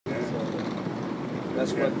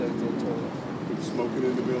That's what they told us. With smoking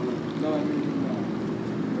in the building? No, I mean,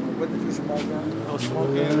 what did you smoke on? No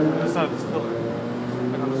smoking inside this building.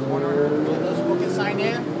 Like on this corner. No smoking sign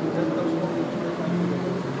there? There's no smoking.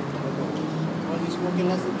 Only smoking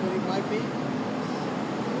less than 25 feet?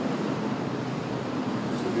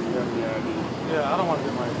 So do you have any ID? Yeah, I don't want to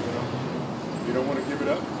get my ID though. You don't want to give it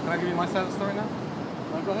up? Can I give you my side of the story now?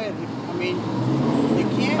 Well, go ahead. I mean, you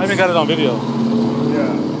can't. I even got it on video.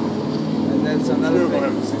 Yeah. And that's another Still gonna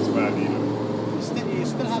have thing. to see some ID though. You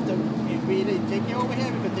still have to. We either take you over here,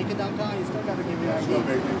 we could take it downtown. You still got to give your It's ID. gonna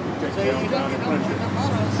make you take So you don't down get and no punch it.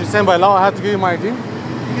 photos. You're saying by law I have to give you my ID? We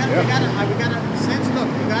gotta, since look,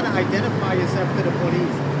 you gotta identify yourself to the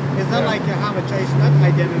police. It's not like you have a choice not to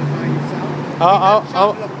identify yourself.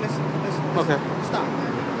 Look, listen. Okay. Stop.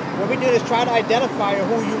 What we do is try to identify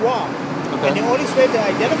who you are. Okay. And the only way to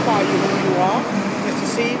identify you who you are is to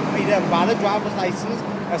see either a valid driver's license,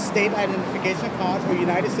 a state identification card, or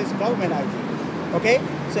United States government ID. Okay?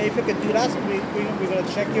 So if you could do that, we're going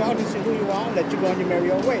to check you out and see who you are and let you go on your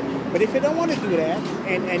merry old way. But if you don't want to do that,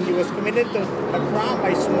 and you was committed to a crime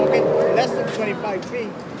by smoking less than 25 feet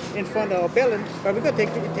in front of a building, but we're going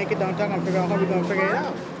to take it downtown and figure out how we're going to figure it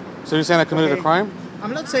out. So you're saying I committed a crime?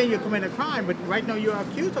 I'm not saying you committed a crime, but right now you're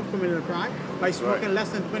accused of committing a crime by smoking less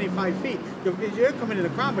than 25 feet. You're committing a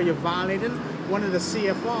crime, but you're violating one of the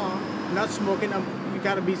CFR, not smoking. You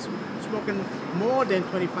got to be smoking more than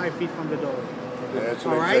 25 feet from the door. Yeah, that's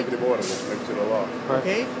an All right. executive order, which makes it a law. Right.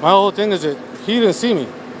 Okay? My whole thing is that he didn't see me.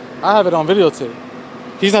 I have it on videotape.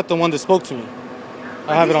 He's not the one that spoke to me.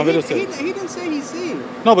 I have it on videotape. He didn't say he see you.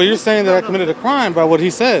 No, but you're saying that I committed a crime by what he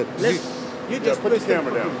said. You just put the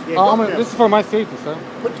camera down. This is for my safety, sir.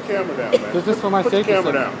 Put the camera down, man. This is for my Put safety, the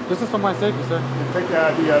camera sir. down. This is for my safety, sir. And take the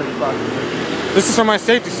ID out of your pocket. This is for my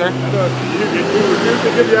safety, sir. You refuse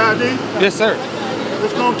to give your ID? Yes, sir.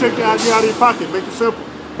 Let's go and take the ID out of your pocket. Make it simple.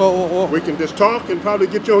 Well, We can just talk and probably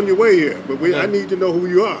get you on your way here. But I need to know who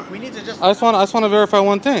you are. We need to just. I just want to verify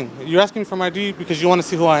one thing. You're asking me for my ID because you want to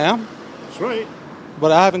see who I am, That's right.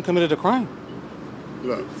 but I haven't committed a crime.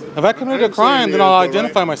 Look. If I committed a crime, then I'll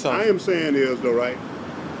identify myself. I am saying is, though, right?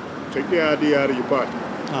 Take the ID out of your pocket.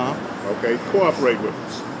 Okay? Cooperate with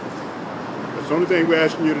us. That's the only thing we're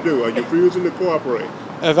asking you to do. Are you refusing to cooperate?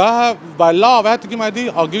 If I have, by law, if I have to give my ID,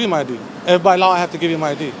 I'll give you my ID. If by law I have to give you my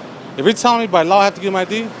ID. If you're telling me by law I have to give my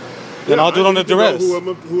ID, then I'll do it under duress.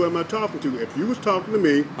 Who am I talking to? If you was talking to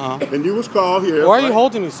me, and you was called here. Why are you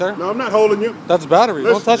holding me, sir? No, I'm not holding you. That's battery.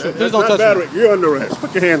 Listen, don't touch me. Please don't touch battery. me. You're under arrest.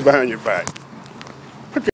 Put your hands behind your back.